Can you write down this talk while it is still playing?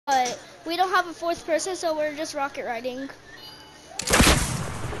But we don't have a fourth person, so we're just rocket riding.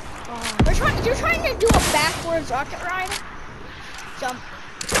 You're trying to do a backwards rocket ride? Jump.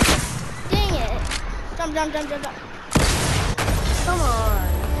 Dang it. Jump, jump, jump, jump, jump. Come on.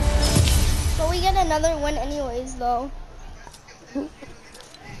 But we get another win anyways, though.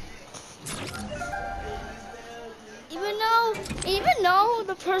 Even though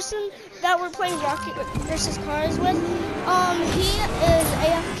the person that we're playing Rocket versus Cars with, he is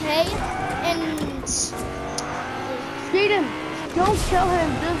AFK and Jaden, don't kill him.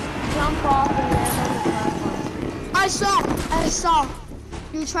 Just jump off and land on the platform. I saw.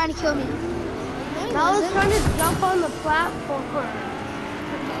 You were trying to kill me. I was trying to jump on the platform.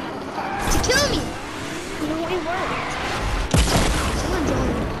 To kill me. No, it worked. Someone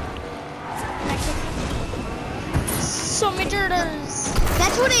joined me. So many turtles.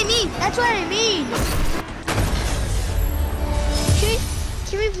 That's what I mean. That's what I mean.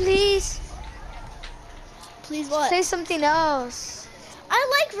 Can we please? Please what? Say something else. I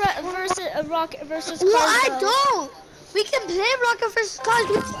like Rocket versus Cars. Well, I don't. We can play Rocket versus Cars.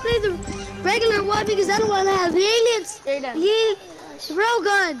 We can play the regular one because I don't want to have aliens. Jaden.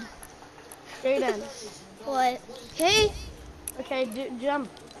 Railgun. Jaden. What? Okay. Okay, jump.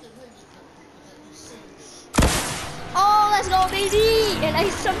 Oh, let's go, baby! And I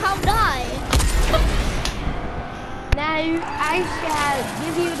somehow die. Now I shall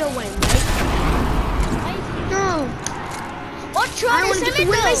give you the win, right? No. What try to to win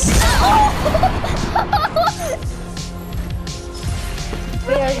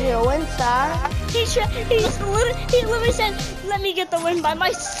There's your win, sir. He literally said, "Let me get the win by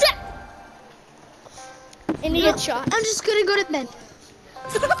myself." And he gets shot. I'm just gonna go to bed.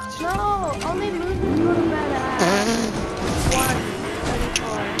 No, only losers go to bed at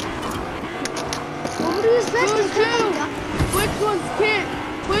 1:34. Nobody is best. Who's who? Which one's Kit?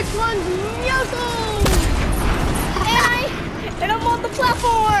 Which one's Yoso? And I'm on the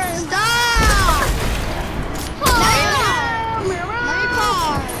platform. Stop! Now you're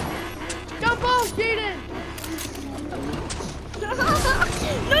car. Jump off, Jaden!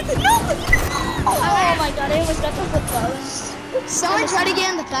 No! Oh my god, I almost got the flip those. Someone try to get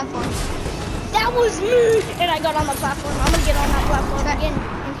on the platform. That was me! And I got on the platform. I'm gonna get on that platform again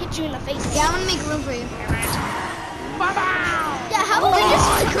and hit you in the face. Yeah, I'm gonna make room for you. Yeah, how about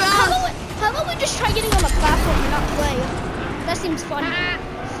we just try getting on the platform and not play? That seems fun. Come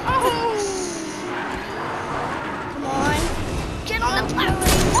on. Get on the platform.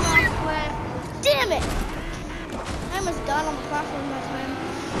 Damn it! I almost got on the platform that time.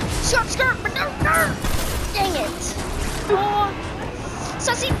 Skirt, but no. Dang it. Oh.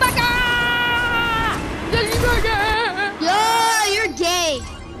 Sassy Baka! Yeah, you're gay.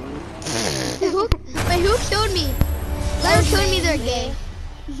 Wait, who killed me? Whoever killed me, they're gay.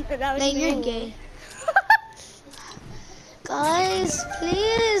 That was Then me. you're gay. Guys,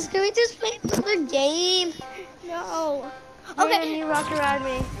 please, can we just play another game? No. Okay. Okay. You rocket ride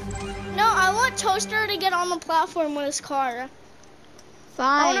me. No, I want Toaster to get on the platform with his car.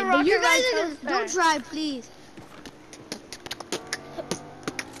 Fine, but you guys rocket are ride don't try, please.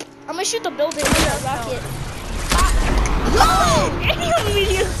 I'm gonna shoot the building with a rocket. Oh! And you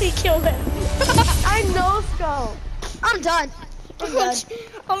immediately killed him. I know scope. I'm done.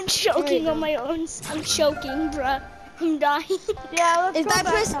 I'm choking on my own. I'm choking, bruh. I'm dying. Yeah, let's If go I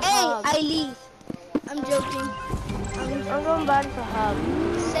back press to A, hub. I leave. I'm joking. I'm going back to hub.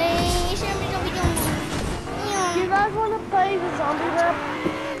 Say, Do you guys want to play the zombie rep?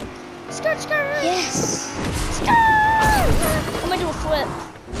 skirt. Yes. Skirt. I'm gonna do a flip.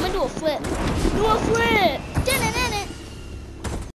 Do a flip.